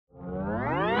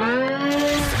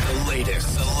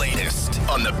Next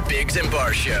on the Biggs and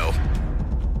Bar Show.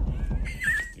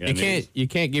 You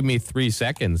can't give me 3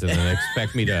 seconds and then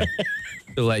expect me to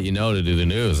let you know to do the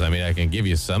news. I mean, I can give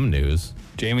you some news.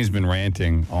 Jamie's been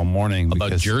ranting all morning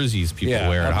about jerseys people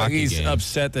wear at hockey games. He's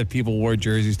upset that people wore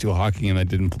jerseys to a hockey game that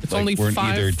didn't. It's only weren't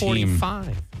either team.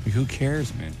 5:45. Who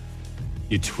cares, man?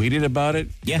 You tweeted about it.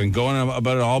 Yeah. You've been going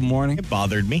about it all morning. It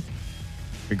bothered me.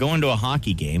 If you're going to a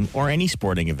hockey game or any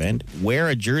sporting event, wear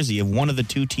a jersey of one of the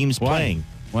two teams playing.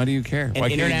 Why do you care?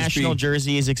 An international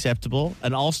jersey is acceptable.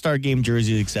 An all-star game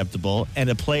jersey is acceptable. And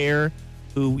a player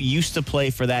who used to play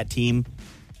for that team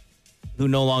who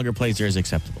no longer plays there is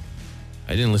acceptable.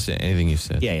 I didn't listen to anything you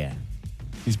said. Yeah.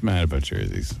 He's mad about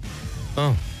jerseys.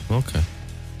 Oh, okay.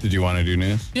 Did you want to do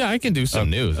news? Yeah, I can do some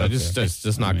news. Okay. It's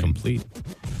just not complete.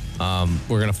 We're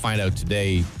going to find out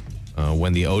today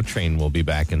when the O train will be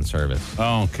back in service.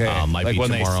 Oh, okay. Might like be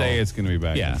when tomorrow. They say it's going to be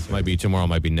back. Yeah, might be tomorrow,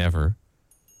 might be never.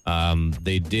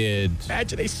 They did.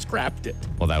 Imagine they scrapped it.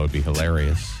 Well, that would be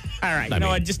hilarious. All right.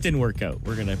 It just didn't work out.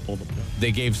 We're going to pull the plug.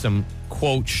 They gave some,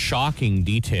 quote, shocking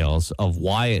details of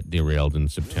why it derailed in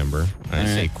September. And I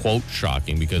say, quote,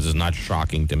 shocking because it's not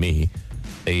shocking to me.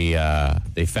 They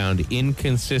found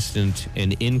inconsistent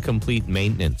and incomplete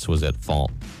maintenance was at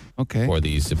fault. Okay. For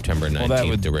the September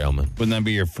 19th derailment. Wouldn't that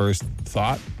be your first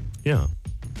thought? Yeah.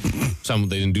 They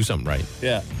didn't do something right.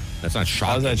 Yeah. That's not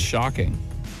shocking. How's that shocking?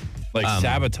 Like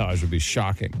sabotage would be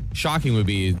shocking. Shocking would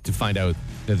be to find out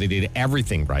that they did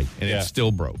everything right and it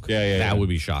still broke. That would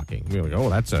be shocking. We're like, oh,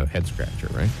 that's a head scratcher,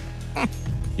 right?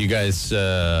 You guys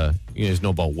know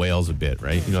about whales a bit,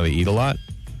 right? You know they eat a lot.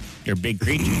 They're big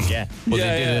creatures, yeah.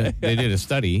 Well, they did a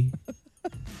study.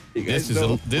 This is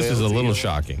a little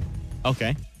shocking.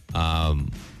 Okay.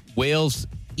 Whales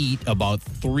eat about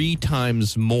 3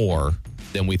 times more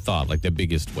than we thought, like the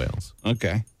biggest whales.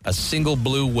 Okay. A single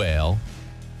blue whale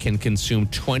can consume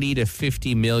 20 to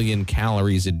 50 million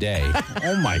calories a day.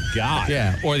 Oh, my God.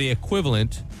 Yeah. Or the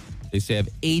equivalent, they say, of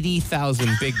 80,000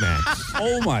 Big Macs.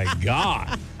 Oh, my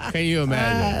God. Can you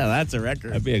imagine? That's a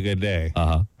record. That'd be a good day.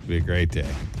 Uh-huh. It'd be a great day.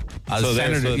 Are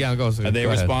they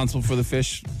responsible for the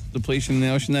fish depletion in the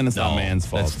ocean? Then it's not man's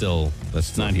fault. That's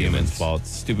still not humans' fault.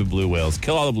 Stupid blue whales.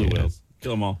 Kill all the blue whales.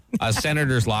 Kill them all.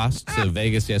 Senators lost to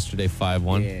Vegas yesterday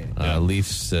 5-1.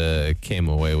 Leafs came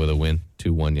away with a win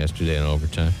 2-1 yesterday in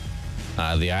overtime.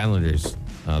 The Islanders,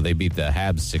 they beat the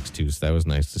Habs 6-2, so that was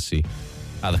nice to see.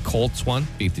 The Colts won,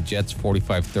 beat the Jets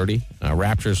 45-30.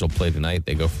 Raptors will play tonight.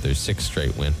 They go for their 6th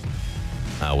straight win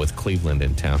with Cleveland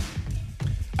in town.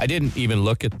 I didn't even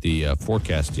look at the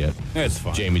forecast yet. It's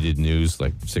fine. Jamie did news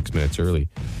like 6 minutes early.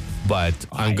 But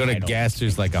I'm going to guess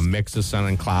there's like a mix of sun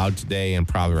and cloud today and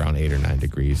probably around 8 or 9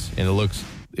 degrees. And it looks,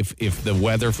 if the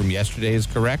weather from yesterday is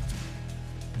correct,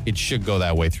 it should go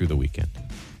that way through the weekend.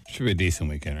 Should be a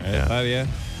decent weekend, right? Yeah.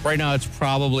 Right now, it's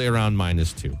probably around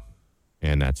 -2.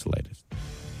 And that's the latest.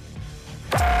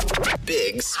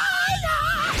 Biggs.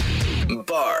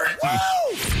 Bar.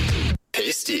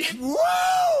 Pasty.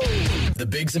 The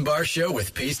Biggs and Bar Show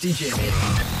with Pasty Jamie.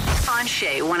 On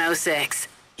Shea 106.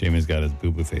 Jamie's got his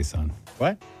boo-boo face on.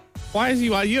 What? Why do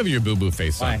you have your boo-boo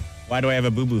face on? Why do I have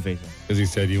a boo-boo face on? Because he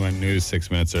said you went news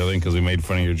 6 minutes early because we made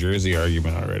fun of your jersey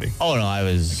argument already. Oh, no, I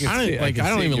was... I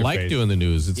don't even like doing the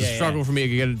news. It's a struggle for me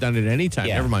to get it done at any time.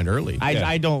 Yeah. Never mind early.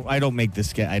 I don't make the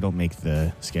schedule. I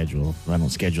don't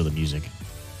schedule the music.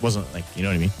 Wasn't like, you know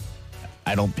what I mean?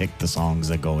 I don't pick the songs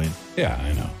that go in. Yeah,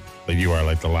 I know. But you are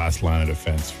like the last line of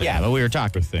defense for but we were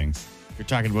talking for things. You're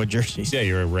talking about jerseys. Yeah,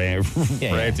 you're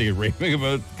ranting and raving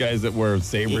about guys that wear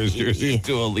Sabres jerseys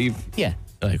to a Leaf. Yeah.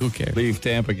 Like, who cares? Leaf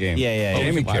Tampa game. Yeah.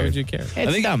 Jamie Why would you care?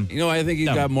 It's dumb. I think he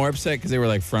got more upset because they were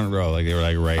like front row. Like they were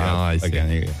like right up. I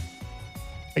see.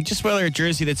 Like just wear a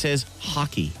jersey that says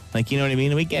hockey. Like, you know what I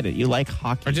mean? We get it. You like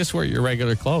hockey. Or just wear your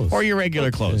regular clothes. Or your regular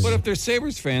clothes. What if they're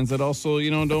Sabres fans that also,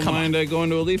 don't mind going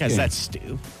to a Leaf game? Because that's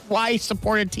why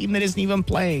support a team that isn't even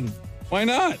playing? Why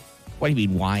not? What do you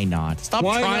mean, why not? Stop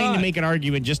Why trying not? to make an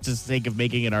argument just for the sake of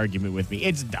making an argument with me.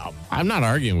 It's dumb. I'm not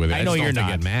arguing with it. I know just you're don't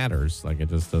not. think it matters. Like, it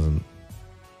just doesn't.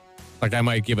 Like, I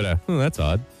might give it that's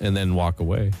odd, and then walk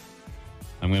away.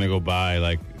 I'm going to go buy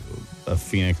like a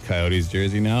Phoenix Coyotes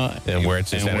jersey now. And wear it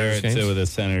to Senators games? With a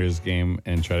Senators game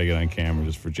and try to get on camera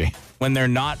just for Jay. When they're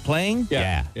not playing?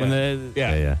 Yeah.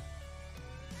 Yeah.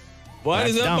 Why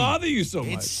does that dumb. bother you so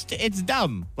much? It's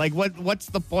dumb. Like, what's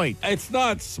the point? It's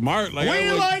not smart. Like,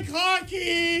 I would- like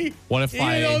hockey. What if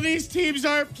these teams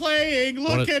aren't playing,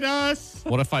 look at us.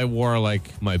 What if I wore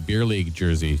like my beer league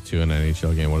jersey to an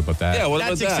NHL game? What about that? Yeah, what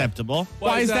That's about that? acceptable.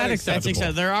 Why is that That's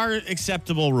acceptable? There are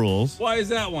acceptable rules. Why is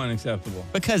that one acceptable?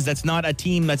 Because that's not a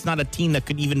team that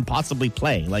could even possibly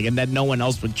play, like, and that no one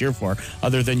else would cheer for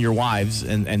other than your wives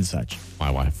and such. My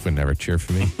wife would never cheer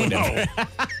for me. No.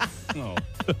 No.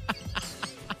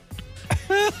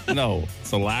 No. It's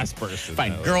the last person.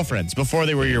 Fine, No. girlfriends. Before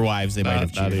they were your wives, they might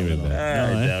have cheered. Not even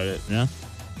that. I doubt it. Yeah.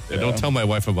 Yeah, don't tell my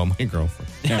wife about my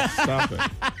girlfriend. Yeah, stop it.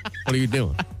 What are you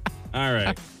doing? All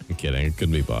right. I'm kidding. I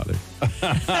couldn't be bothered.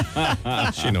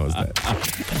 She knows that.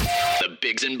 The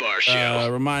Biggs and Bar Show.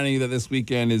 Reminding you that this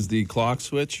weekend is the clock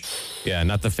switch. Yeah,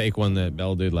 not the fake one that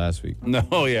Bell did last week.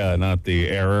 No, yeah, not the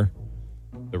error.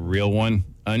 The real one.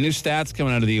 New stats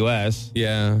coming out of the U.S.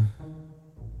 Yeah.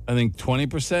 I think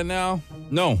 20% now.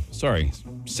 No, sorry,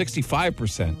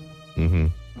 65%. Mm-hmm.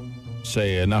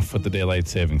 Say enough with the daylight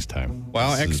savings time.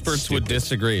 Well, This is experts would stupid.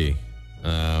 disagree.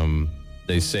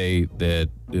 They say that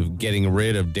if getting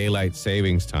rid of daylight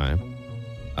savings time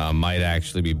might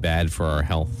actually be bad for our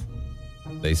health.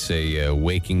 They say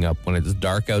waking up when it's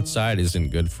dark outside isn't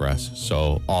good for us.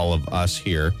 So all of us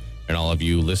here and all of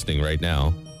you listening right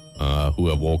now who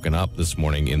have woken up this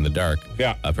morning in the dark,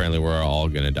 Yeah. apparently we're all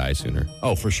going to die sooner.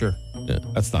 Oh, for sure. Yeah.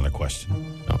 That's not a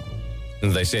question. No.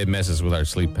 And they say it messes with our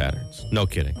sleep patterns. No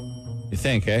kidding. You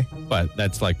think, eh? But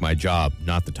that's like my job,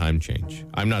 not the time change.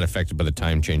 I'm not affected by the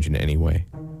time change in any way.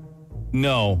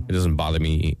 No. It doesn't bother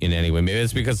me in any way. Maybe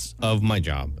it's because of my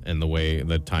job and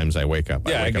the times I wake up.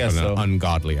 Yeah, I wake guess up at an so.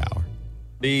 ungodly hour.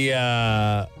 The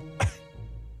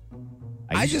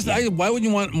why would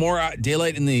you want more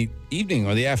daylight in the evening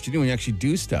or the afternoon when you actually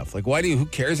do stuff? Like, who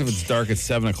cares if it's dark at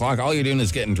 7 o'clock? All you're doing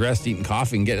is getting dressed, eating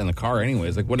coffee, and getting in the car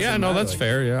anyways. Like, what does Yeah, it no, matter? that's Like,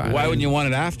 fair. Yeah, Why wouldn't you want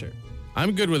it after?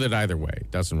 I'm good with it either way.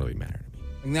 It doesn't really matter to me.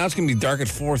 Like, now it's going to be dark at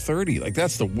 4:30. Like,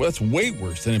 that's way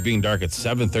worse than it being dark at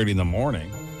 7:30 in the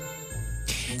morning.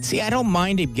 See, I don't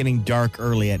mind it getting dark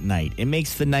early at night. It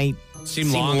makes the night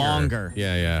seem longer.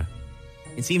 Yeah.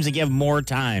 It seems like you have more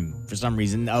time for some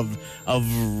reason of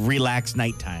relaxed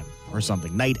nighttime or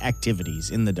something. Night activities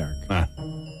in the dark.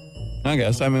 I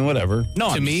guess. I mean, whatever. No,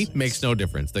 To I'm me, just- makes no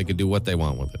difference. They could do what they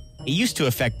want with it. it used to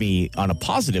affect me on a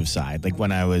positive side, like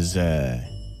when I was a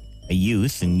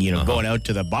youth and going out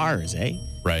to the bars, eh?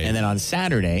 Right. And then on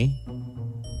Saturday,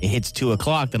 it hits 2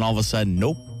 o'clock. Then all of a sudden,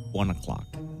 nope, 1 o'clock.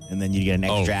 And then you get an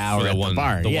extra hour for at the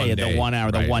bar. the The day. 1 hour,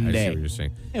 Right, the one I see day. what you're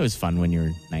saying. It was fun when you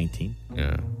were 19.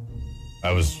 Yeah.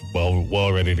 I was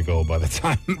well ready to go by the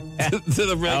time to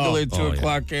the regular 2 yeah.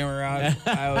 o'clock came around.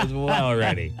 I was well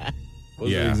ready.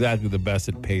 Wasn't Yeah. exactly the best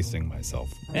at pacing myself.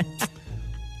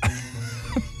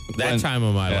 That time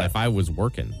of my Yeah. life, I was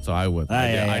working, so I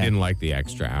yeah. didn't like the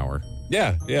extra hour.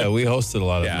 Yeah, we hosted a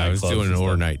lot of Yeah, I was nightclubs doing and stuff.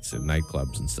 overnights at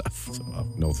nightclubs and stuff. So,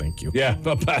 no, thank you. Yeah,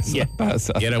 but pass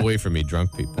up. Get away from me,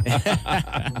 drunk people.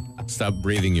 Stop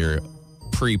breathing your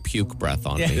pre-puke breath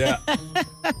on me. Yeah.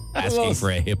 Asking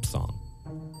for a hip song.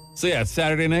 So yeah,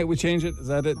 Saturday night we change it. Is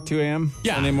that at 2 a.m.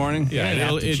 Yeah. Sunday morning? Yeah, have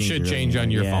to it change should it change earlier.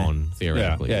 on your Yeah. phone,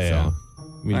 theoretically. Yeah. So,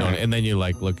 we don't, All right. and then you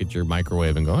look at your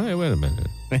microwave and go, hey, wait a minute.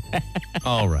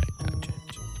 All right, time change.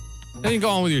 Then you go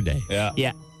on with your day. Yeah.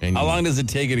 Yeah. And How you- long does it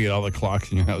take you to get all the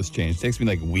clocks in your house changed? It takes me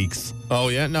like weeks. Oh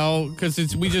yeah, no,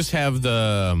 because we just have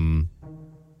the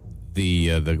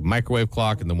microwave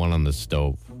clock and the one on the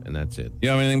stove, and that's it. You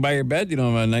don't have anything by your bed? You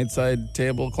don't have a nightside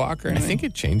table clock or I anything? think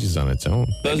it changes on its own.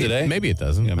 Does maybe, it, eh? Maybe it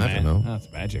doesn't. Yeah, I man. don't know.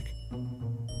 That's magic.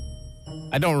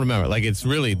 I don't remember. Like, it's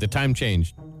really the time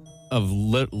change of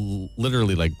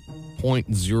literally like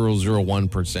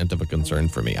 0.001% of a concern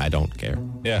for me. I don't care.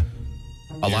 Yeah.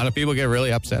 A lot of people get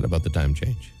really upset about the time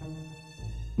change.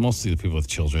 Mostly the people with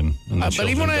children. And the But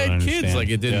even when I children had don't kids, understand. like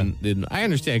it Yeah. didn't. I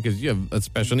understand because you have a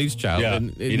special needs child. Yeah,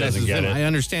 and he doesn't messes get them. it. I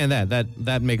understand that.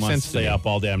 That makes Wants sense to to stay me. up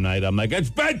all damn night. I'm like, it's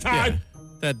bedtime.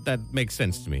 Yeah, that makes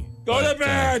sense to me. Go to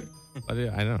bed. But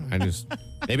I don't.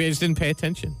 Maybe I just didn't pay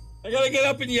attention. I gotta get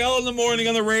up and yell in the morning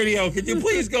on the radio. Could you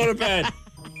please go to bed?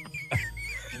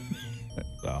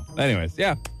 So, anyways,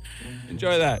 yeah.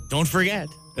 Enjoy that. Don't forget.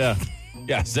 Yeah.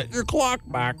 Yeah. Set your clock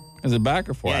back. Is it back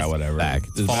or forward? Yes, Whatever. back.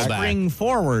 It's fall back. Spring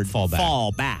forward. Fall back.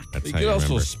 Fall back. That's You how could you also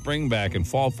remember. spring back and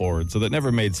fall forward. So that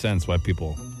never made sense why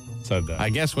people said that. I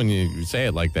guess when you say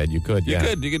it like that, you could. You Yeah.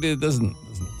 could. You could. It doesn't.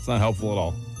 It's not helpful at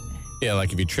all. Yeah,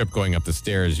 like if you trip going up the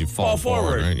stairs, you fall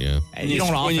forward. Right? Yeah. And you don't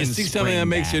when often you see something spring that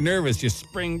makes you back. nervous, you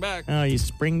spring back. Oh, you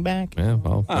spring back? Yeah.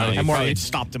 Well, Oh, now, you I'm more probably-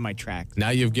 stopped in my tracks. now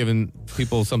you've given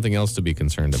people something else to be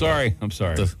concerned about. Sorry. I'm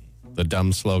sorry. The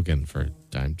dumb slogan for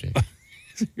time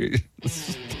change.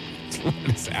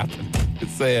 What is happening?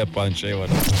 It's the up on Shay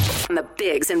 106. On the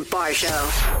Biggs and Bar Show.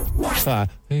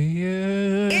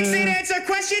 Instant answer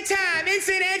question time.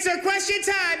 Instant answer question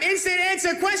time. Instant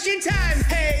answer question time.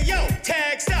 Hey, yo,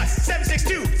 text us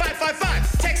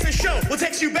 762-555. Text the show. We'll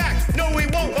text you back. No, we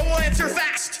won't, but we'll answer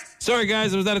fast. Sorry,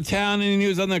 guys, I was out of town. Any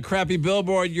news on the crappy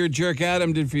billboard your jerk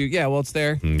Adam did for you? Yeah, well, it's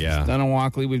there. Yeah. It's done in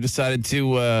Walkley. We've decided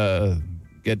to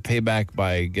get payback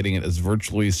by getting it as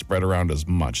virtually spread around as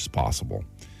much as possible.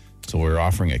 So we're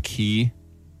offering a Key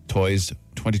Toys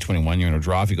 2021. You're in a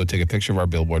draw if you go take a picture of our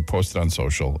billboard, post it on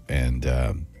social, and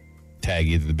tag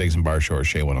either the Biggs and Bar Show or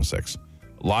Shay 106.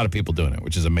 A lot of people doing it,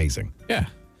 which is amazing. Yeah.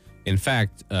 In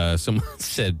fact, someone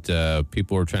said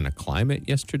people were trying to climb it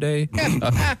yesterday.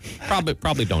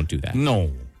 Probably don't do that.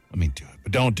 No. I mean, do it,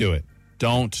 but don't do it.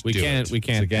 We can't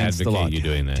advocate you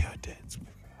doing that. Do it. It's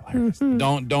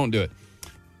hilarious. Don't do it.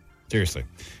 Seriously.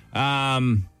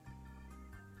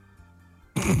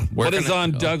 What is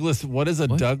on Douglas? What is a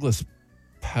Douglas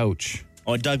pouch?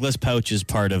 Oh, a Douglas pouch is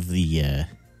part of the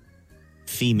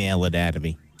female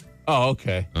anatomy. Oh,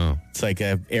 okay. Oh, It's like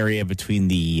an area between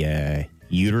the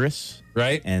uterus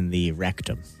Right? and the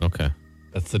rectum. okay.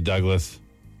 That's the Douglas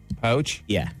pouch.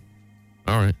 Yeah.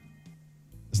 All right.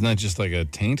 Isn't that just like a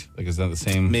taint? Like, is that the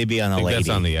same? Maybe on a think lady. that's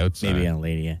on the outside. Maybe on a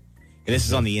lady, yeah. This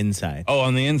is on the inside. Oh,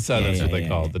 on the inside, that's Yeah, what they yeah,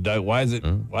 call yeah. it. Why is it?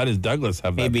 Why does Douglas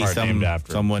have that Maybe part named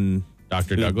after him? someone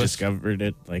Dr. who Douglas? discovered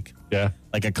it, like Yeah.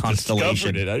 a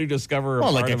constellation. Discovered it. How do you discover a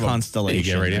Well, part like a of him? constellation. You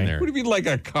get right in there. What do you mean like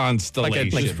a constellation?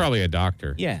 Like it's probably a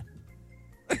doctor. Yeah.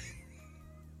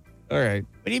 All right.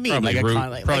 What do you mean?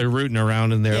 Probably, probably rooting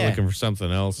around in there Yeah. looking for something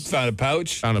else. Found a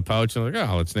pouch. Found a pouch and like,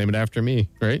 oh, let's name it after me,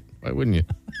 right? Why wouldn't you?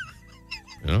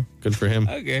 Good for him.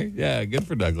 Okay. Yeah. Good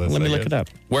for Douglas. Let me I look guess. it up.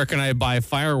 Where can I buy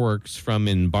fireworks from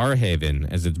in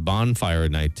Barhaven as it's bonfire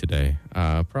night today?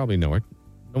 Probably nowhere.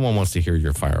 No one wants to hear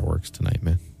your fireworks tonight,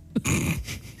 man.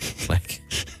 Like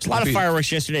There's a lot of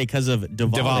fireworks yesterday because of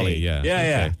Diwali, yeah.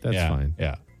 Yeah. Okay, that's yeah, fine.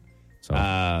 Yeah.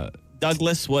 So,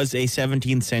 Douglas was a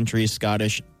 17th century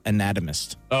Scottish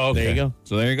anatomist. Oh, okay. There you go.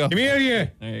 So there you go. come here, you.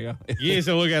 There you go. Yeah,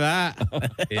 so look at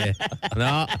that. Yeah.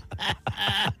 No.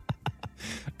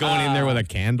 Going in there with a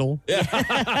candle.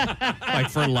 Like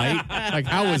for light. Like,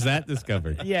 how was that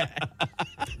discovered? Yeah.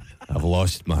 I've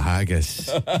lost my haggis.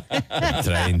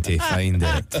 Trying to find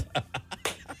it.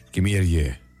 Come here,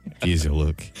 you. Here's a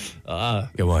look.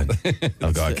 Come on.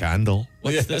 I've got a candle.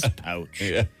 What's this pouch?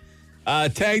 Yeah.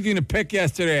 Tagged you in a pic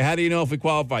yesterday. How do you know if we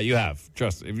qualify? You have.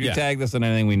 Trust. If you Yeah. tagged us on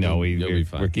anything, we know. You'll be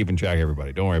fine. We're keeping track of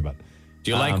everybody. Don't worry about it. Do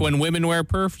you like when women wear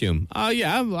perfume?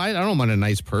 Yeah, I don't mind a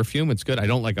nice perfume. It's good. I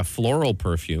don't like a floral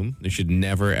perfume. They should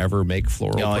never, ever make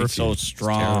floral perfume. Like so It's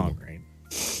strong. terrible.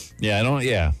 Right? Yeah, I don't.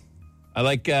 Yeah, I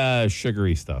like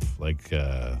sugary stuff, like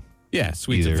Yeah,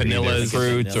 sweet either vanillas,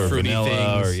 fruits or fruity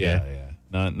vanilla, things. or yeah.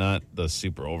 Not the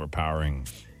super overpowering.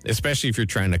 Especially if you're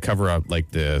trying to cover up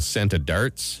like the scent of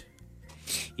darts.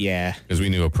 Yeah. Because we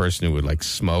knew a person who would like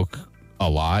smoke a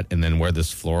lot and then wear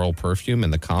this floral perfume,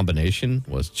 and the combination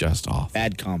was just off.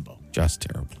 Bad combo. Just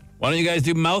terrible. Why don't you guys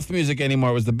do mouth music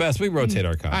anymore? It was the best. We rotate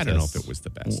our contests. I don't know if it was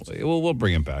the best. We'll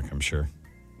bring it back, I'm sure.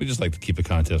 We just like to keep the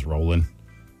contest rolling.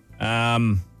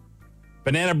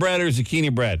 Banana bread or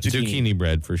zucchini bread? Zucchini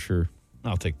bread for sure.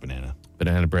 I'll take banana.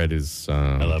 Banana bread is,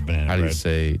 I love banana how do you bread.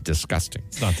 say, disgusting.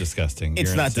 It's not disgusting. It's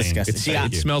You're not insane. disgusting. See,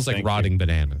 Thank It you. smells like Thank you. rotting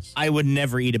bananas. I would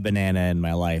never eat a banana in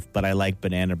my life, but I like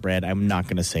banana bread. I'm not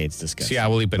going to say it's disgusting. See, I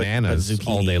will eat bananas zucchini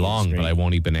all day is long, but great. I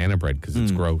won't eat banana bread because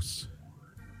it's gross.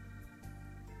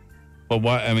 But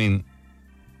why? I mean,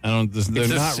 I don't. They're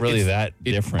not really that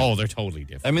different. Oh, they're totally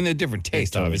different. I mean, they're different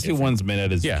tastes. totally Obviously, different. one's made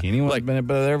out of Yeah, zucchini, one's made out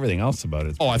of everything else about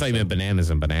it. Oh, I thought you meant bananas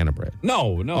and banana bread.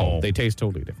 No. Oh, they taste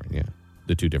totally different. Yeah,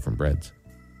 the two different breads.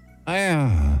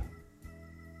 I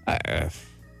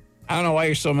don't know why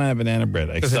you're so mad at banana bread.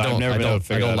 Because I've never been able to I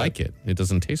figure don't that like it. It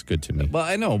doesn't taste good to me. Well,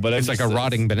 I know, but It's like a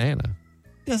rotting banana.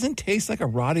 It doesn't taste like a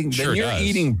rotting. Sure Then you're does.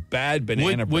 eating bad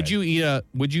banana bread. Would you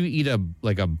eat a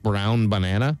like a brown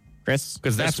banana? Chris?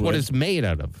 Because that's what it's made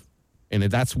out of, and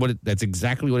that's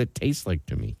exactly what it tastes like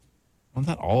to me. Well,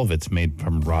 not all of it's made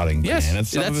from rotting Yes, bananas.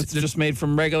 Some of that's- it's just made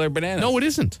from regular bananas. No, it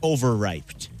isn't.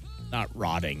 Overripe, not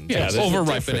rotting. Yeah, there's overripe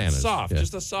a difference. bananas. Soft, Yeah.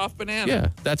 just a soft banana. Yeah,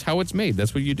 that's how it's made.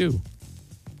 That's what you do.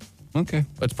 Okay.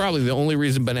 That's probably the only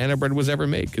reason banana bread was ever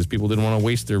made, because people didn't want to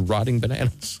waste their rotting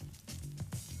bananas.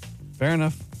 Fair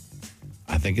enough.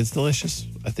 I think it's delicious.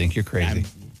 I think you're crazy.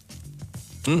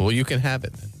 Well, you can have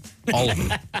it then. All of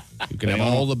it. You can have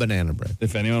all the banana bread.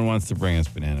 If anyone wants to bring us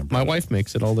banana bread, My wife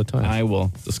makes it all the time. I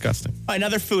will. Disgusting.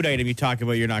 Another food item you talk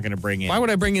about you're not going to bring in. Why would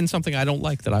I bring in something I don't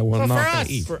like that I will not going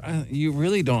to eat? You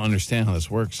really don't understand how this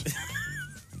works.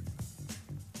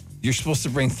 You're supposed to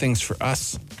bring things for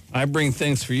us. I bring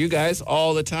things for you guys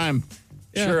all the time.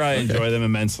 Sure, I enjoy them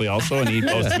immensely also and eat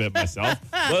most of it myself,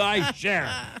 but I share.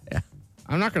 Yeah.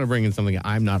 I'm not going to bring in something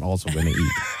I'm not also going to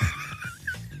eat.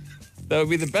 That would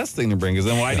be the best thing to bring, because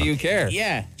then why do you care?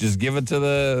 Yeah. Just give it to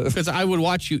the Because I would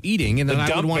watch you eating, and then I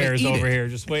would dump want to bears eat over it. here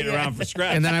just waiting around for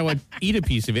scraps. And then I would eat a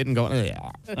piece of it and go, ugh.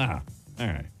 All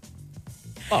right.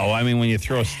 Oh, I mean, when you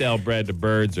throw stale bread to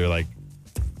birds or at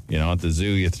the zoo,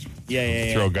 you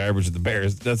throw garbage at the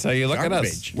bears. That's how you look at us.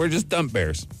 Garbage. We're just dump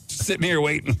bears. Just sitting here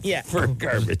waiting for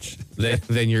garbage.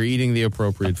 Then you're eating the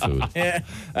appropriate food. That's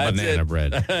Banana it.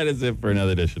 bread. That is it for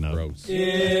another edition of Gross.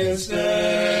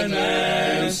 Instant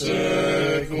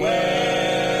answer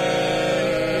question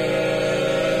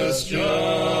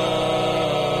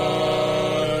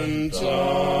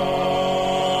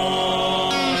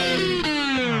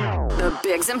time. The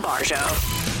Biggs and Bar Show.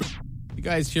 You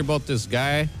guys hear about this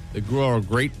guy that grew a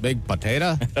great big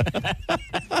potato?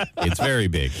 It's very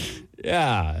big.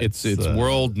 Yeah. It's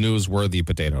world newsworthy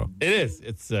potato. It is.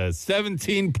 It's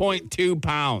 17.2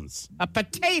 pounds. A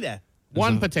potato.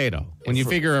 One potato. When you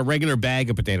figure a regular bag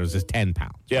of potatoes is 10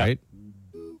 pounds, right?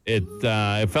 It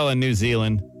fell in New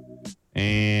Zealand,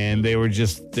 and they were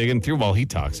just digging through while he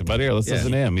talks about it. Here, let's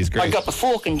listen to him. He's great. I got the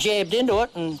fork and jabbed into it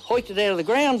and hoiked it out of the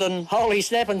ground, and holy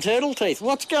snapping turtle teeth.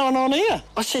 What's going on here?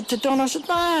 I said to Don, no,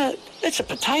 it's a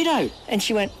potato. And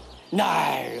she went, no.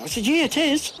 I said, yeah, it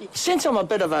is. Since I'm a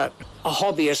bit of a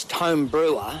hobbyist home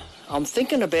brewer, I'm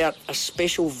thinking about a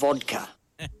special vodka.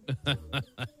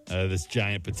 This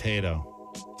giant potato.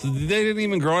 So they didn't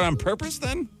even grow it on purpose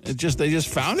then? They just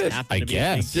found it? I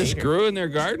guess. Just grew in their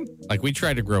garden? Like, we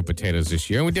tried to grow potatoes this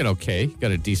year, and we did okay.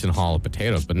 Got a decent haul of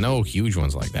potatoes, but no huge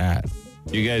ones like that.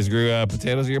 You guys grew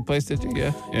potatoes at your place, did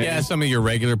you? Yeah, some of your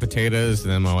regular potatoes,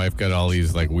 and then my wife got all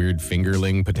these, weird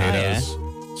fingerling potatoes.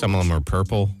 Some of them are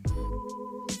purple.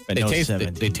 But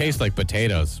They taste like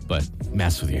potatoes, but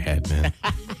mess with your head, man.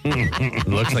 It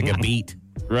looks like a beet.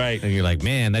 Right. And you're like,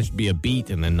 man, that should be a beet.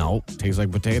 And then, no, it tastes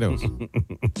like potatoes.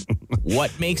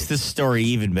 What makes this story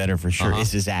even better for sure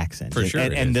is his accent. For sure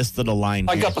it And is. this little line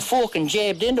I here. got the fork and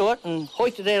jabbed into it and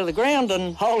hoiked it out of the ground,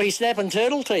 and holy snapping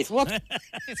turtle teeth. What?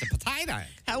 It's a potato.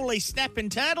 Holy snapping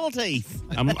turtle teeth.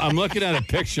 I'm looking at a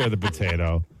picture of the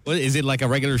potato. What, is it like a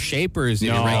regular shape, or is it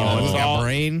No, irregular? it was Like all- a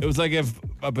brain? It was like if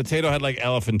a potato had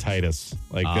elephantitis.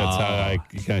 That's how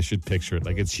you kind of should picture it.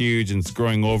 Like, it's huge and it's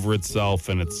growing over itself,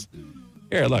 and it's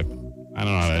here. Look, I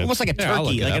don't know. How to, Almost like a Yeah, I'll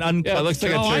look turkey, it like up. an uncooked yeah, it looks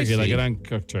like a Oh, I turkey, like see. an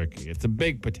uncooked turkey. It's a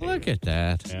big potato. Look at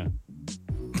that. Yeah.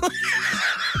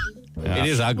 It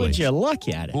is ugly. Would you look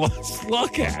at it? Let's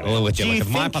look at it. Well, would you Do look you at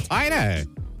my think- potato?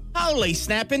 Holy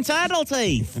snapping turtle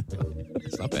teeth.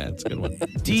 It's not bad. It's a good one. Do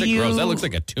It's you gross. That looks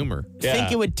like a tumor.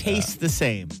 think it would taste the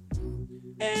same?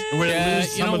 Or would it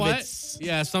lose you some know of what? its...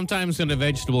 Yeah, sometimes when a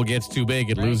vegetable gets too big,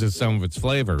 it loses some of its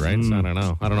flavor, right? So I don't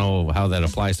know. I don't know how that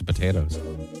applies to potatoes.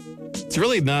 It's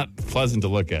really not pleasant to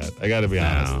look at. I got to be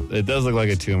honest. It does look like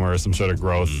a tumor or some sort of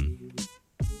growth.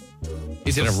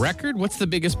 Is it a record? What's the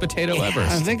biggest potato ever?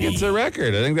 I think it's a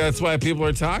record. I think that's why people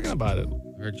are talking about it.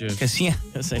 Because,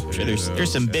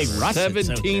 there's some big russets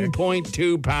out there.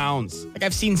 17.2 pounds. Like,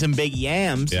 I've seen some big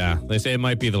yams. Yeah, they say it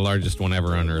might be the largest one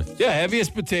ever on Earth. Yeah,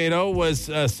 heaviest potato was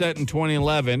set in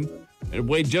 2011. It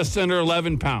weighed just under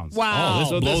 11 pounds. Wow. Oh,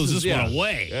 this blows this one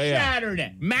away. Yeah.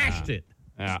 Saturday. Mashed it.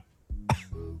 Yeah.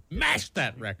 Mashed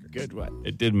that record. Good one.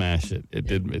 It did mash it. It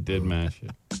did mash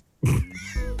it.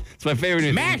 It's my favorite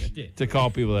thing Mashed it. to call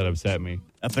people that upset me.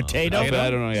 A potato? I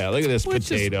don't know. Yeah, look at this Which is-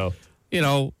 potato. You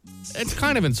know, it's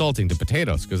kind of insulting to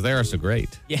potatoes because they are so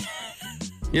great. Yeah.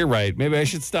 You're right. Maybe I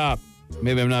should stop.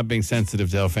 Maybe I'm not being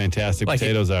sensitive to how fantastic Like,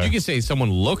 potatoes are. You can say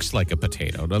someone looks like a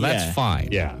potato. No, that's Yeah. fine.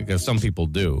 Yeah. Because some people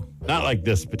do. Not like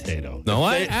this potato. No,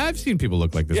 I've seen people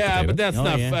look like this Yeah, potato. but that's Oh,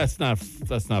 not yeah.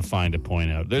 that's not fine to point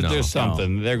out. There's No.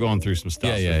 something. They're going through some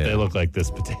stuff. Yeah, that They yeah. look like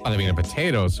this potato. I mean, a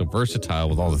potato is so versatile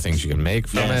with all the things you can make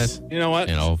from Yes. it. You know what?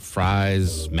 You know,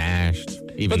 fries, mashed,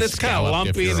 even But it's kind of scalloped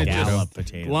if lumpy you're and a it weirdo. Scallop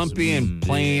potatoes. lumpy and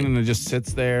plain, and it just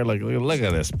sits there. Like, look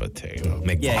at this potato.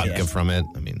 Make Yeah, vodka yeah. from it.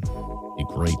 I mean, be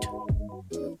great.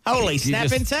 Holy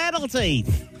snapping turtle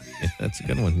teeth. Yeah, that's a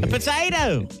good one.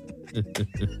 Potato.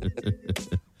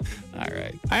 All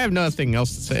right. I have nothing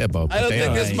else to say about I don't potatoes.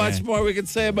 think there's Yeah. much more we can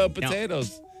say about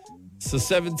potatoes. It's a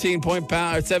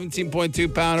 17.2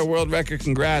 pounder world record.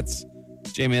 Congrats,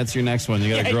 Jamie. That's your next one.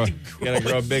 You gotta grow. You gotta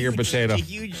grow a bigger potato. A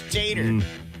huge tater.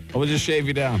 We'll just shave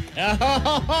you down. Look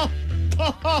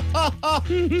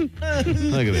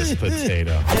at this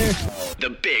potato. The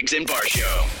Biggs and Bar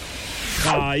Show.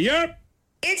 Yep.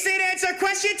 Instant answer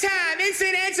question time.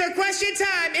 Instant answer question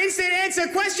time. Instant answer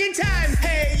question time.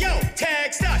 Hey, yo,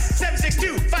 text us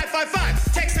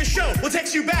 762-555. Text the show. We'll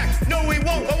text you back. No, we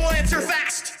won't, but we'll answer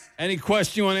fast. Any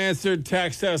question you want answered,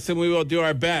 text us and we will do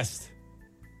our best.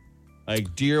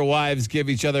 Like, do your wives give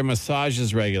each other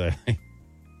massages regularly?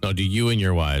 No, do you and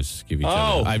your wives give each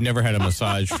other? I've never had a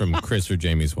massage from Chris or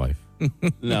Jamie's wife.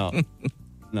 No.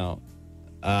 No.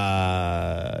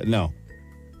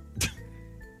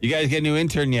 You guys get a new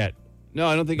intern yet? No,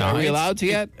 I don't think. Are we allowed to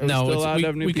yet?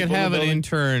 We could have an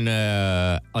intern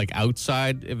like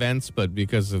outside events, but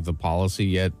because of the policy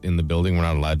yet in the building, we're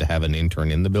not allowed to have an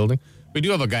intern in the building. We do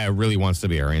have a guy who really wants to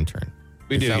be our intern.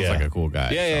 He sounds like a cool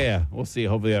guy. Yeah. We'll see.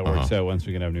 Hopefully that works out once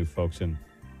we can have new folks in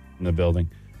the building.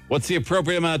 What's the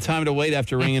appropriate amount of time to wait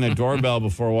after ringing a doorbell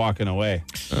before walking away?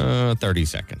 30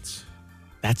 seconds.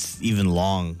 That's even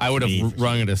long. I would have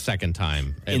rung it a second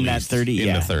time. In that 30,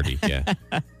 In the 30, yeah.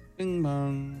 Ding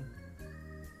bong.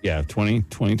 Yeah, 20,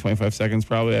 25 seconds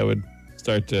probably. I would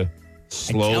start to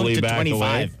slowly back 25.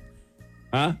 Away.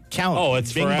 Huh? Count. Oh,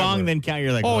 it's Bing forever. bong, then count.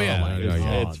 You're like, yeah. my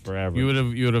God. It's forever. You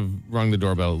would have rung the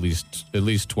doorbell at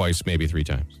least twice, maybe 3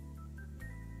 times.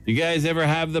 You guys ever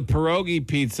have the pierogi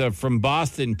pizza from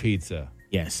Boston Pizza?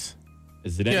 Yes.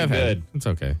 Is it any good? It's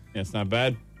okay. Yeah, it's not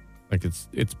bad. Like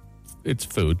it's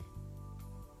food.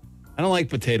 I don't like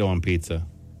potato on pizza.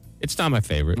 It's not my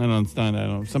favorite. I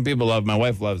don't. Some people love. My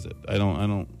wife loves it. I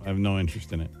have no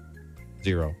interest in it.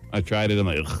 Zero. I tried it. I'm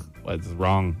like, ugh, what's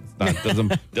wrong?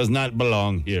 Does not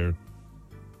belong here.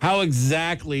 How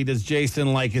exactly does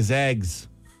Jason like his eggs?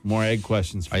 More egg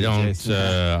questions for Jason.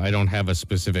 I don't have a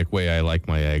specific way I like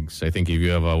my eggs. I think if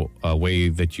you have a way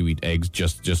that you eat eggs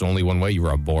just only one way, you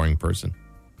are a boring person.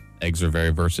 Eggs are very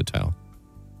versatile.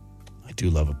 I do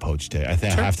love a poached egg. I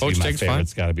think I have to be my favorite.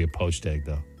 It's got to be a poached egg,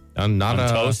 though. Not on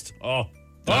toast.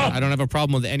 I don't have a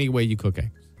problem with any way you cook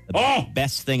eggs. The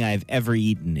best thing I've ever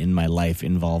eaten in my life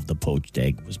involved a poached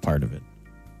egg. Was part of it.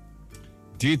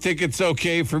 Do you think it's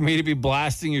okay for me to be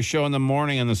blasting your show in the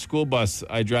morning on the school bus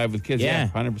I drive with kids? Yeah.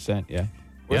 100%. Yeah.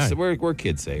 We're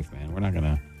kid safe, man. We're not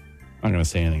gonna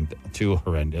say anything too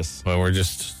horrendous. Well, we're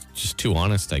just too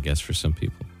honest, I guess, for some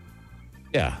people.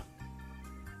 Yeah.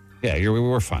 Yeah,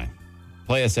 we're fine.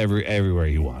 Play us everywhere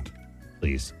you want,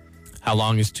 please. How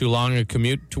long is too long a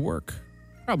commute to work?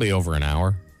 Probably over an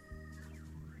hour.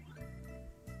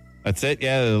 That's it?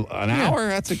 Yeah, an hour?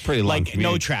 That's a pretty long commute.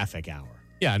 No traffic hour.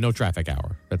 Yeah, no traffic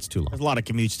hour. That's too long. There's a lot of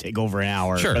commutes take over an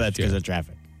hour. Sure, but that's because of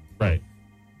traffic. Right.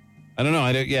 I don't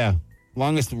know.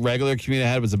 Longest regular commute I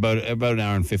had was about an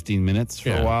hour and 15 minutes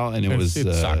for a while, and it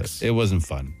sucks. It wasn't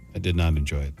fun. I did not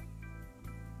enjoy it.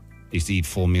 I used to eat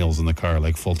full meals in the car,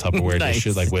 like full Tupperware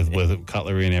dishes, like with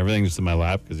cutlery and everything, just in my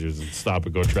lap because there's stop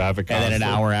and go traffic. And then an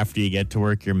hour after you get to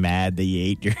work, you're mad that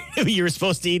you ate you were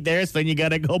supposed to eat there, so then you got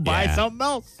to go buy something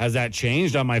else. Has that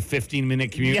changed on my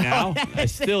 15-minute commute now? I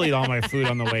still eat all my food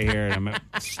on the way here, and I'm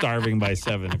starving by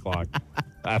 7 o'clock.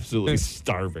 Absolutely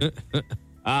starving.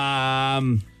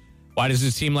 Why does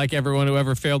it seem like everyone who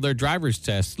ever failed their driver's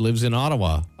test lives in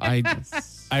Ottawa?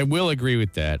 I will agree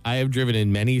with that. I have driven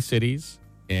in many cities.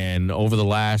 And over the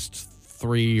last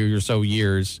 3 or so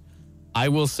years, I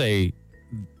will say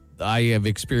I have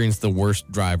experienced the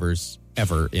worst drivers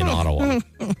ever in Ottawa.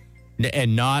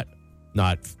 And not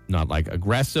like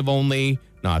aggressive only,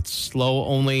 not slow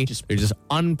only. They're just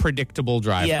unpredictable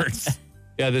drivers.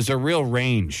 Yeah, there's a real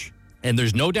range. And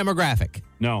there's no demographic.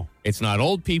 No. It's not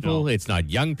old people. No. It's not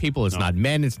young people. It's not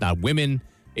men. It's not women.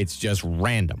 It's just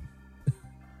random.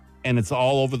 And it's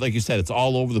all over, like you said, it's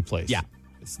all over the place. Yeah.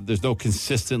 There's no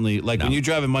consistently, when you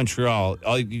drive in Montreal,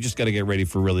 you just got to get ready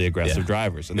for really aggressive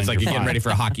drivers. And it's like you're getting ready for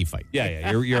a hockey fight. Yeah.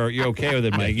 You're okay with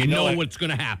it, Mike. You know what's going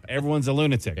to happen. Everyone's a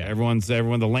lunatic. Yeah. Everyone.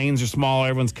 The lanes are small.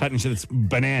 Everyone's cutting shit. It's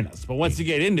bananas. But once you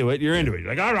get into it, you're into it.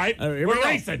 You're like, all right, we're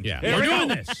racing. Yeah, we're doing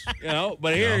this.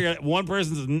 But here, one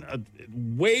person's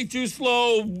way too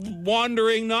slow,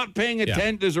 wandering, not paying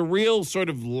attention. There's a real sort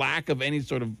of lack of any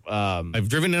sort of. I've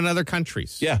driven in other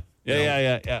countries. Yeah.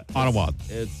 Ottawa.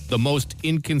 It's the most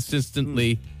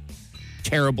inconsistently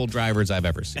terrible drivers I've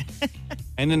ever seen.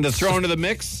 And then to throw into the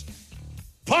mix,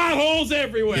 potholes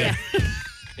everywhere.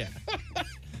 Yeah.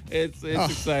 It's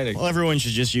exciting. Well, everyone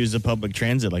should just use the public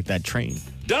transit like that train.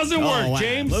 Doesn't work,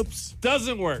 James. Oops.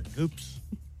 Doesn't work. Oops.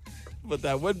 But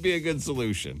that would be a good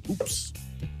solution. Oops.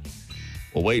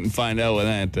 We'll wait and find out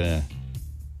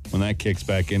when that kicks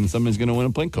back in, somebody's going to win a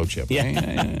Plinko chip.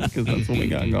 Yeah, because that's what we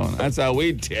got going. That's how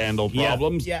we handle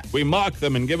problems. Yeah. We mock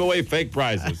them and give away fake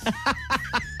prizes.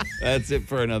 That's it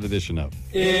for another edition of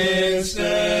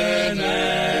Instant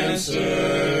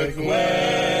Answer Question.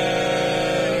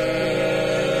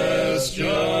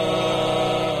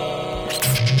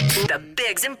 The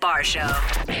Biggs and Bar Show.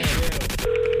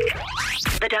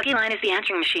 The DUGY line is the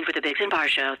answering machine for the Biggs and Bar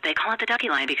Show. They call it the DUGY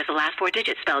line because the last 4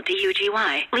 digits spell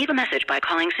DUGY. Leave a message by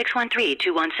calling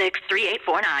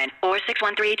 613-216-3849 or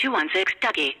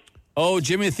 613-216-DUGY. Oh,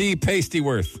 Jimothy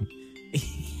Pastyworth.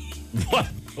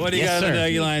 What do you got on the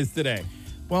DUGY lines today?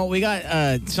 Well, we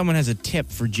got someone has a tip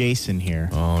for Jason here.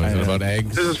 Oh, is it about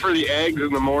eggs? This is for the eggs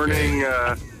in the morning.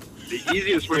 The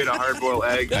easiest way to hard-boil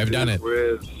eggs I've done is it.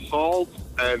 with salt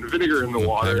and vinegar in the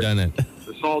water. I've done it.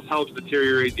 The salt helps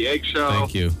deteriorate the eggshell.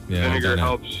 Thank you. Yeah, I've Vinegar done it.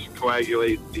 helps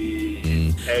coagulate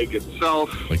the egg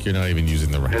itself. Like you're not even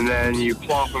using the right. And then you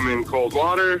plop them in cold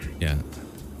water, Yeah.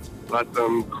 let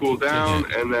them cool down,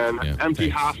 and then empty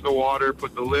thanks. half the water,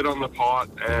 put the lid on the pot,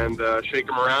 and shake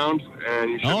them around,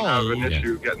 and you shouldn't have an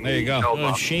issue getting There you the go. shells Oh,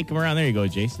 off. shake them around. There you go,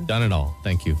 Jason. Done it all.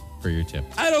 Thank you for your tip.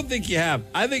 I don't think you have.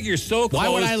 I think you're so close Why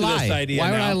would I to lie? this idea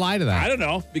Why would now. I lie to that? I don't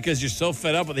know. Because you're so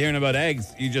fed up with hearing about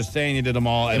eggs. You're just saying you did them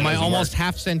all. And In it my doesn't almost work.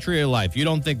 half century of life, you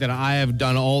don't think that I have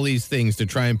done all these things to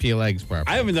try and peel eggs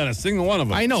properly? I haven't done a single one of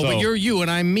them. I know, so- but you're you and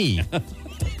I'm me.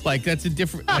 Like that's a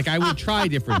different. Like I would try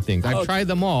different things. I've tried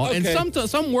them all, and Okay.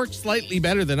 some work slightly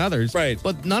better than others. Right.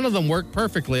 But none of them work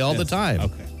perfectly all the time.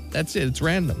 Okay. That's it. It's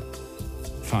random.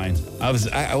 Fine. I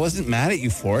wasn't mad at you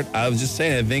for it. I was just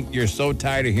saying I think you're so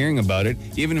tired of hearing about it.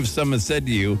 Even if someone said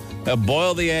to you,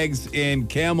 boil the eggs in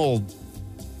camel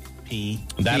Pee.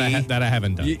 That I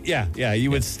haven't done.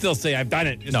 you would still say I've done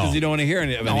it just because No. you don't want to hear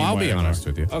it. No, I'll be honest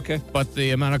with you. Okay. But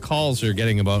the amount of calls you're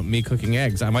getting about me cooking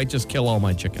eggs, I might just kill all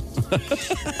my chickens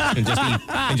and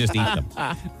just eat them.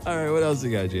 All right. What else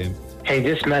you got, James? Hey,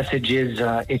 this message is,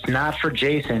 it's not for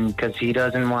Jason because he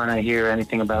doesn't want to hear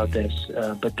anything about this,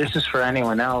 but this is for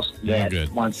anyone else that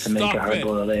good. wants to make Stop a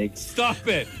hard-boiled egg. Stop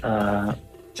it.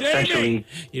 Essentially,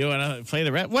 You don't want to play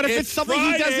the rest? What if it's something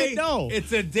Friday. he doesn't know?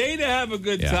 It's a day to have a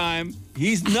good Yeah. time.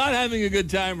 He's not having a good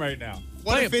time right now.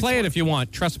 Play it if you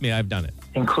want. Trust me, I've done it.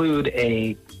 include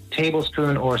a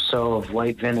tablespoon or so of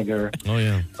white vinegar Oh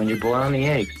yeah, when you're boiling the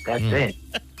eggs. That's it.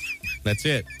 that's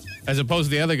it. As opposed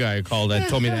to the other guy who called that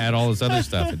told me to add all this other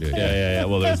stuff to do it. Yeah.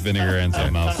 Well, there's vinegar and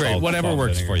something else. Great, whatever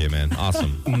works for you, man.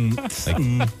 Awesome.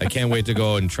 I can't wait to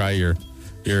go and try your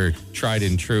tried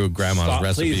and true grandma's Stop,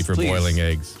 recipe please, for please. boiling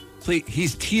eggs. Please,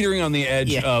 he's teetering on the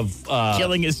edge of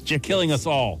Killing his chicken. killing us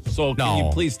all. So can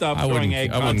you please stop I throwing wouldn't- egg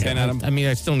I wouldn't- content at him? I mean,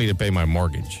 I still need to pay my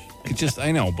mortgage.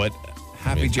 I know, but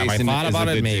Happy have I Jason thought is about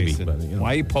a it? good Maybe, Jason. but, you know.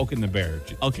 Why are you poking the bear?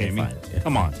 Okay, Jamie? fine. Yeah.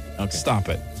 Come on. Okay. Stop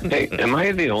it. Hey, am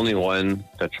I the only one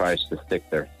that tries to stick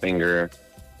their finger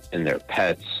in their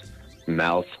pet's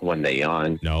mouth when they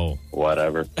yawn? No,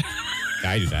 Whatever.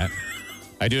 I do that.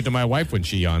 I do it to my wife when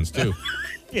she yawns too.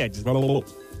 Yeah, just Just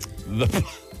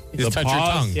touch your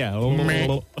tongue. Yeah.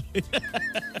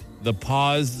 The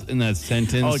pause in that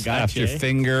sentence Oh, gotcha. after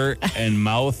finger and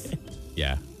mouth,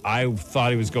 Yeah. I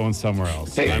thought he was going somewhere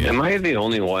else. Hey, am I the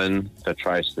only one that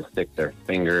tries to stick their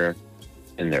finger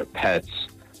in their pet's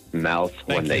mouth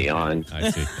when they yawn?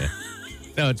 I see. Yeah.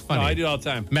 No, it's funny. No, I do it all the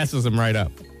time. Messes them right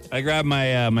up. I grab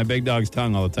my my big dog's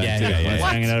tongue all the time, Yeah, too. yeah, yeah. When it's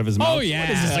What? hanging out of his mouth. Oh, yeah. What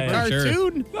is this, a Yeah, sure.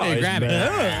 cartoon? Hey, grab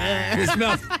it. His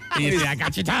mouth. You see, I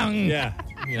got your tongue. Yeah.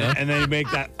 You know? And then you make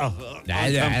that uncomfortable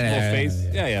yeah. face.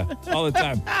 Yeah. All the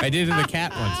time. I did it to the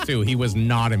cat once too. He was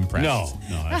not impressed. No,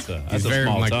 that's a He's very,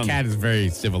 small my tongue. cat is very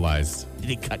civilized. Did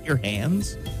he cut your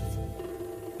hands?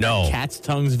 No. Cat's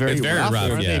tongue's very It's very rough.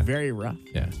 rough, Aren't yeah. they very rough?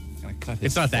 Yeah. Gonna cut his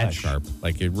It's not that flesh. sharp.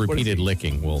 Like a repeated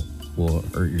licking will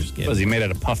hurt your skin. Was he made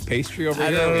out of puff pastry over I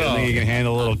here? don't You know. think you can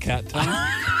handle a little cat tongue?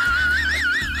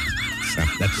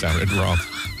 That sounded wrong.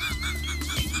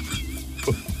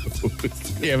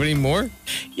 You have any more?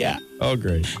 Yeah. Oh,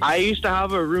 great. I used to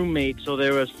have a roommate, so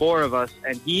there was 4 of us,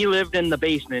 and he lived in the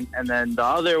basement, and then the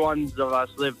other ones of us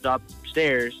lived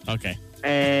upstairs. Okay.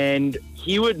 And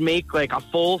he would make like a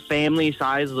full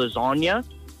family-size lasagna.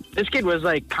 This kid was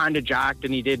like kind of jacked,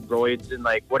 and he did roids and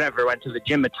like whatever, went to the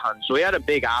gym a ton, so he had a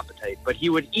big appetite. But he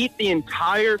would eat the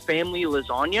entire family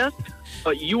lasagna,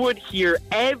 but you would hear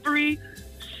every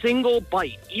single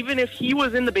bite, even if he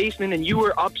was in the basement and you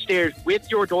were upstairs with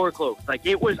your door closed. Like,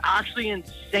 it was actually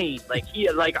insane.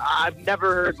 Like, I've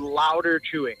never heard louder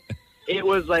chewing. It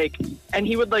was like, and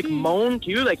he would like moan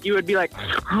too. Like, he would be like,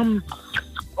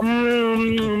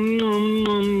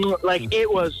 like,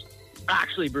 it was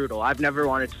actually brutal. I've never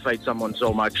wanted to fight someone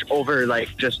so much over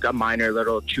like just a minor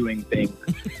little chewing thing.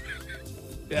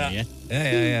 Yeah.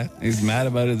 He's mad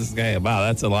about it. This guy. Wow,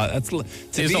 that's a lot. To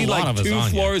There's be a lot like of 2 lasagna.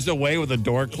 floors away with the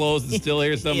door closed and still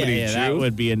hear somebody Yeah, chew. that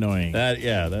would be annoying. That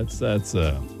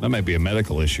might be a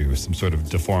medical issue, some sort of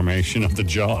deformation of the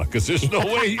jaw, because there's no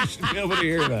way you should be able to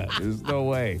hear that. There's no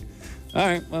way. All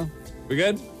right, well, we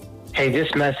good? Hey,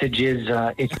 this message is,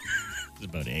 it's It's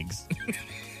about eggs.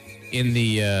 in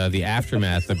the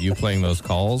aftermath of you playing those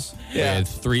calls, we had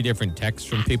 3 different texts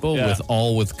from people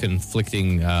with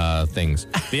conflicting things.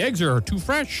 The eggs are too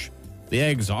fresh. The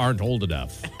eggs aren't old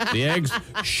enough. The eggs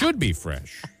should be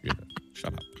fresh.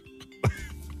 Shut up.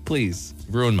 Please.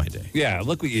 Ruined my day. Yeah,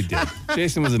 look what you did.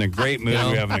 Jason was in a great mood. We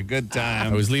were having a good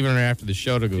time. I was leaving her after the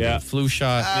show to go get a flu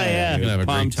shot. yeah. Gonna have a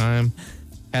great time.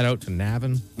 Head out to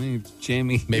Navan.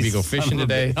 Jamie. Maybe go fishing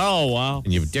today. Oh, wow.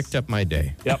 And you've dicked up my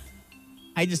day. Yep.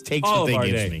 I just take All what of they our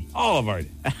give day. me. All of our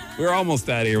day. We're almost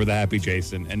out of here with a happy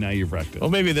Jason, and now you've wrecked it. Well,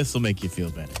 maybe this will make you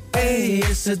feel better. Hey,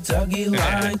 it's a Dougie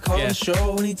line. Call the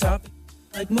show anytime.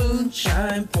 Like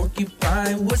moonshine,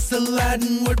 porcupine. What's the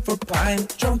Latin word for pine?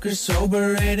 Drunk or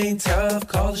sober, it ain't tough.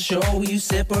 Call the show, you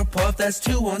sip or puff. That's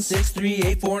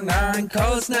 216-3849.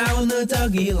 Call us now on the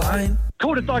Dougie line.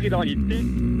 Call the doggy.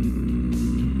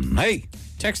 Hey.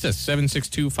 Text us,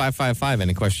 762-555.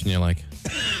 Any question you like.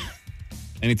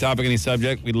 Any topic, any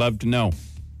subject, we'd love to know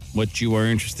what you are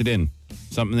interested in.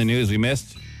 Something in the news we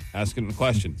missed, ask it a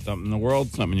question. Something in the world,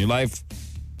 something in your life.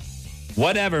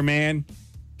 Whatever, man.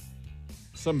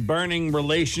 Some burning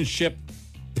relationship,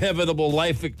 pivotal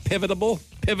life experience.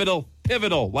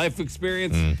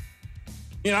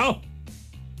 You know?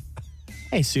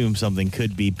 I assume something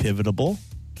could be pivotable.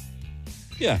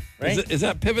 Yeah. Right? Is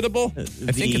that pivotable? I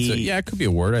think it could be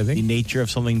a word, I think. The nature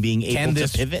of something being able to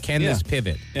pivot. Can this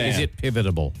pivot? Yeah, Is yeah. it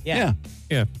pivotable? Yeah.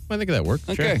 Yeah. I think that works.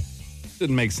 Okay. Sure.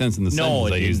 Didn't make sense in the No, sentence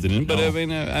it I used it in, didn't. but No. I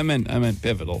mean, I meant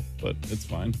pivotal, but it's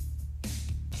fine.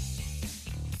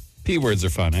 P words are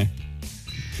fun, eh?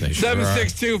 They sure are.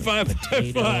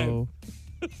 762-555.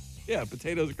 Yeah,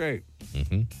 potatoes are great.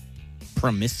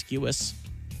 Promiscuous.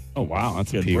 Oh, wow.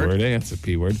 That's a Good P word. word, eh? That's a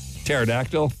P word.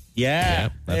 Pterodactyl. Yeah.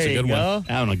 That's there a good you one. go.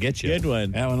 That one will get you. Good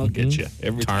one. That one will get you.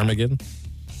 Every time. Ptarmigan.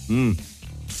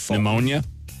 Pneumonia.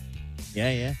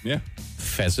 Yeah. Yeah.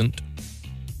 Pheasant.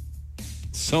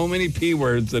 So many P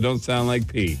words that don't sound like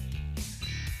P.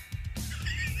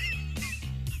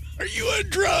 Are you on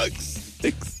drugs?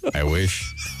 Think so. I wish.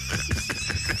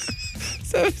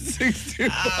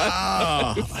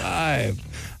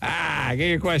 762-555. Get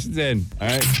your questions in. All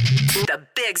right. The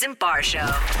Biggs and Bar Show.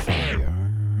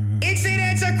 Instant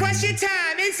answer question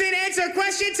time. Instant answer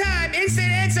question time.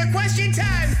 Instant answer question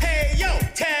time. Hey, yo,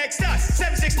 text us.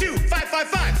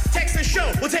 762-555. Text the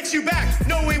show. We'll text you back.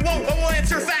 No, we won't, but we'll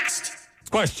answer fast.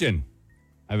 Question.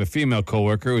 I have a female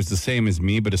coworker who's the same as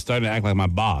me, but is starting to act like my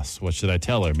boss. What should I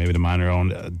tell her? Maybe to mind her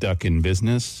own duck in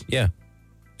business? Yeah.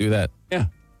 Do that. Yeah.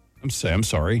 I'm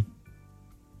sorry.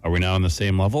 Are we now on the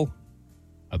same level?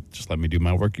 Just let me do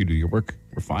my work. You do your work.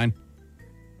 We're fine.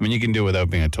 I mean, you can do it without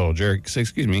being a total jerk. Say,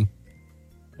 excuse me.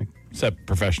 Set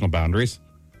professional boundaries.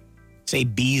 Say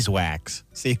beeswax.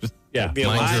 See, Yeah.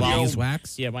 Mind your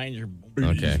beeswax? Yeah, mind your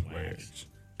Okay.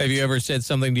 Have you ever said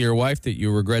something to your wife that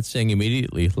you regret saying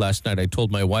immediately? Last night I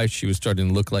told my wife she was starting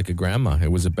to look like a grandma.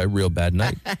 It was a real bad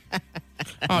night.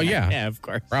 Oh, yeah. Yeah, of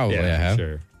course. Probably I have.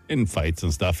 Sure. In fights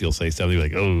and stuff, you'll say something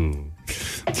like, oh.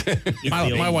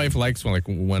 My wife likes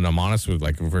when I'm honest with,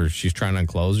 like, if she's trying on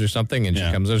clothes or something and she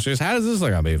comes over, she goes, how does this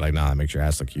look? I'll be like, nah, that makes your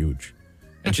ass look huge.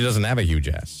 And she doesn't have a huge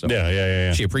ass. So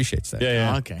Yeah. she appreciates that.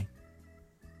 Yeah. Oh, okay.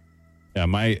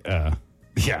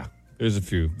 Yeah, there's a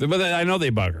few. But I know they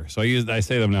bug her. So I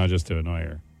say them now just to annoy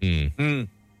her.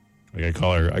 Like I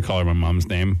call her my mom's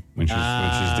name when she's doing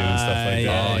stuff like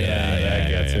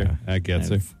that. That gets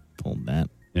her. I've pulled that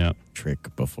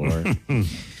trick before.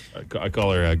 I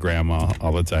call her grandma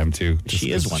all the time too.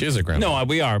 She is one. She is a grandma. No,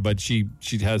 we are, but she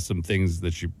has some things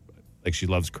that she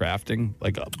loves crafting,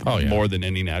 more than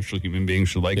any natural human being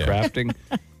should like crafting.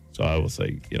 So I will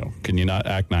say, can you not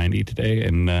act 90 today?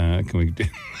 And can we do,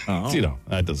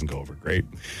 that doesn't go over great.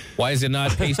 Why is it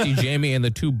not Pasty Jamie and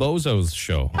the Two Bozos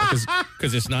show?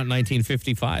 Because it's not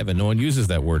 1955 and no one uses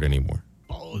that word anymore.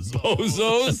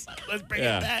 Bozos? Let's bring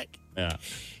it back. Yeah.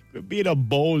 Quit being a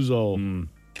bozo.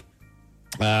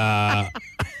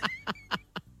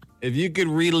 If you could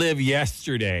relive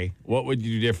yesterday, what would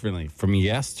you do differently? From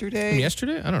yesterday? From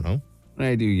yesterday? I don't know. What did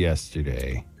I do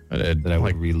yesterday that I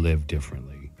would relive differently?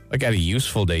 I got a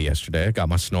useful day yesterday. I got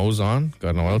my snows on,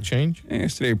 got an oil change. Yeah,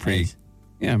 yesterday pretty.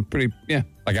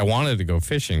 Like I wanted to go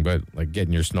fishing, but like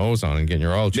getting your snows on and getting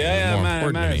your oil change is more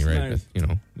important to me, right? nice.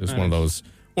 Just one of those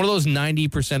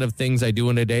 90% of things I do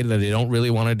in a day that I don't really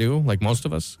want to do, like most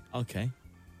of us. Okay.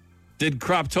 Did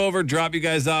Croptober drop you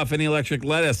guys off any electric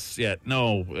lettuce yet?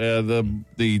 No.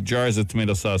 The jars of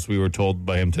tomato sauce we were told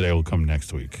by him today will come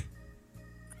next week.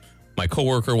 My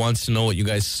coworker wants to know what you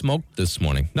guys smoked this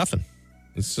morning. Nothing.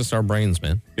 It's just our brains,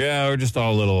 man. Yeah, we're just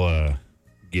all a little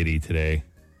giddy today.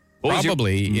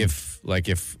 Probably if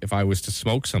I was to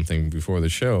smoke something before the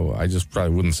show, I just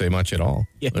probably wouldn't say much at all.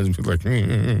 Yeah. I'd be like,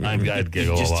 I'd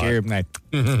giggle Just a lot. hear him like,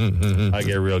 I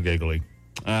get real giggly.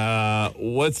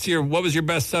 What was your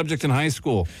best subject in high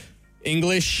school?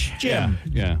 English. Gym.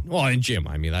 Yeah. Well, in gym,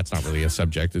 I mean, that's not really a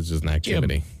subject. It's just an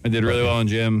activity. I did really well in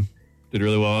gym. Did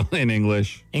really well in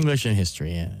English. English and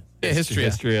history, yeah. Yeah, history.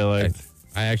 History I liked.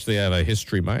 I actually have a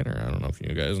history minor. I don't know if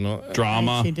you guys know. I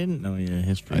Drama. actually didn't know your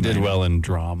history. I did minor. well in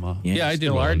drama. Yeah, I did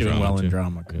still well are in doing drama, well in too.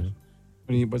 drama, Chris.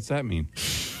 What's that mean?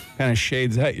 What kind of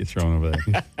shades that you throwing over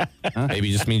there? Huh? Maybe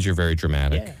it just means you're very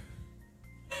dramatic. Yeah.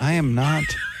 I am not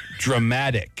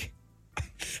dramatic.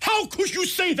 How could you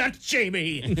say that,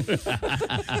 Jamie?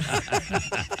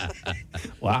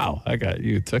 Wow,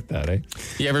 you took that, eh?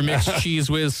 You ever mix cheese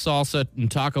whiz, salsa, and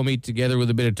taco meat together with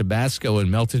a bit of Tabasco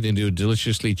and melt it into a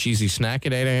deliciously cheesy snack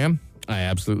at 8 a.m.? I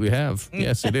absolutely have.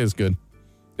 Yes, it is good.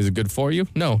 Is it good for you?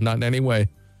 No, not in any way.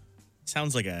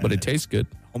 Sounds like But it tastes good.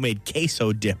 homemade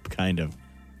queso dip, kind of.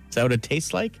 Is that what it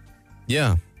tastes like?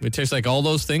 Yeah. It tastes like all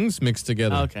those things mixed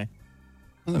together. Oh, okay.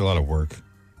 That's a lot of work.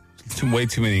 Way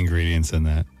too many ingredients in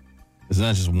that. Isn't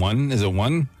that just one? Is it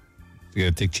one? You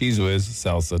got to take cheese whiz,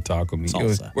 salsa, taco meat.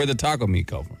 Salsa. Where'd the taco meat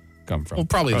come from? Well,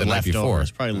 probably the night before.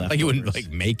 leftovers, probably Like you wouldn't leftovers.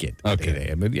 like make it. at Okay. 8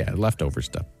 a.m., but yeah, leftover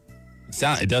stuff.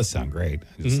 It does sound great.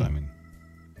 I mean,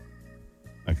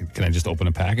 can I just open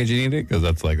a package and eat it? Because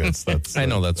that's. I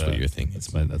know that's what you're thinking.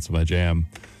 That's my jam.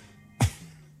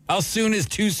 How soon is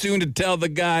too soon to tell the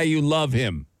guy you love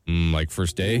him? Like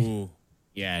first day? Ooh.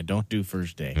 Yeah, don't do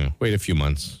first day. Yeah, wait a few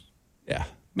months. Yeah,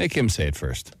 make him say it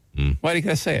first. Why do you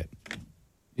gotta say it?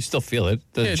 You still feel it.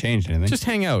 Doesn't change anything. Just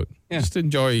hang out. Yeah. Just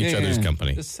enjoy each other's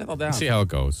company. Just settle down. See how it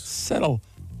goes. Settle.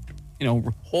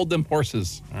 Hold them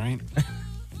horses. All right.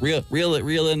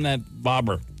 reel in that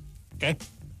bobber. Okay.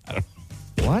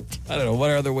 What? I don't know. What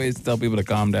are other ways to tell people to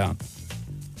calm down?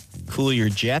 Cool your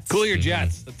jets. Cool your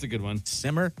jets. That's a good one.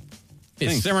 Simmer. Hey,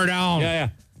 simmer down. Yeah.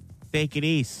 Take it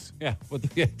easy. Yeah.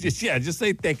 Just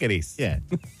say take it easy. Yeah.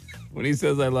 When he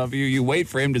says I love you, you wait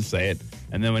for him to say it,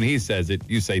 and then when he says it,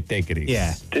 you say take it easy.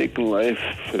 Yeah. Take life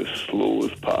as slow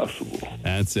as possible.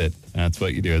 That's it. That's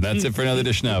what you do. That's it for another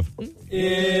edition of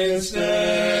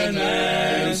Instant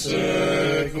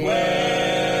answer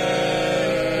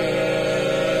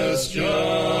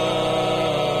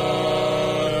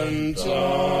question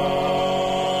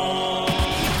time.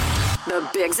 The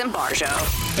Biggs and Bar Show.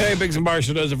 Hey, Biggs and Bar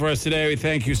Show does it for us today. We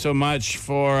thank you so much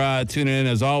for tuning in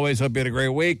as always. Hope you had a great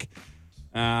week.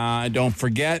 Don't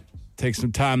forget, take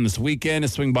some time this weekend to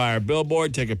swing by our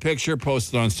billboard, take a picture,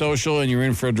 post it on social, and you're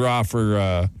in for a draw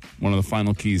for one of the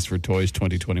final keys for Toys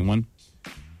 2021.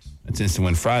 It's Instant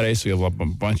Win Friday, so you'll have a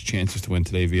bunch of chances to win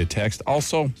today via text.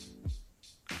 Also,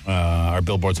 our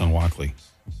billboard's on Walkley.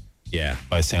 Yeah.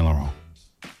 By Saint Laurent.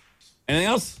 Anything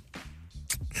else?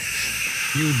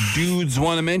 You dudes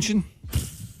want to mention?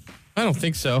 I don't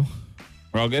think so.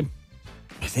 We're all good?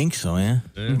 I think so, yeah.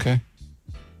 Okay.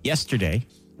 Yesterday,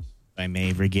 if I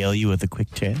may regale you with a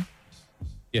quick tale.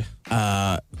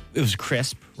 Yeah. It was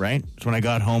crisp, right? So when I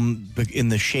got home, in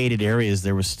the shaded areas,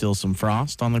 there was still some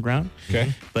frost on the ground.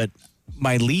 Okay. But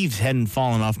my leaves hadn't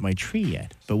fallen off my tree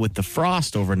yet. But with the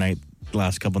frost overnight, the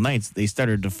last couple nights, they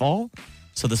started to fall.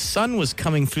 So the sun was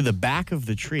coming through the back of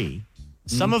the tree.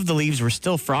 Some of the leaves were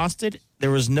still frosted.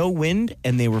 There was no wind,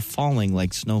 and they were falling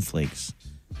like snowflakes.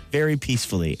 Very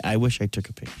peacefully. I wish I took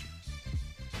a picture.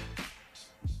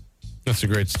 That's a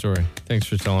great story. Thanks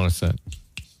for telling us that.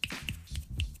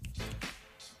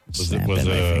 Was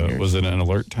it an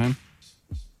alert time?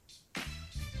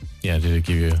 Yeah, did it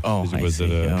give you... Oh, was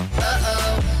it a...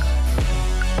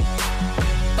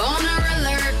 Boner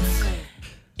alert.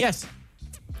 Yes.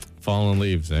 Fallen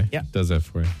leaves, eh? Yeah. Does that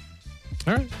for you.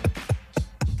 All right.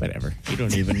 Whatever.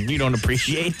 You don't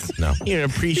appreciate. No. You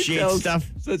don't appreciate stuff.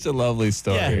 Such a lovely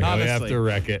story. Yeah, We have honestly. to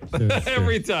wreck it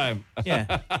every time.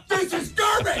 Yeah. This is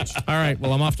garbage! All right.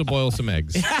 Well, I'm off to boil some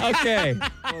eggs. Okay.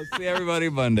 We'll see everybody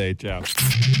Monday. Ciao.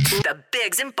 The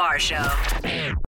Biggs and Bar Show.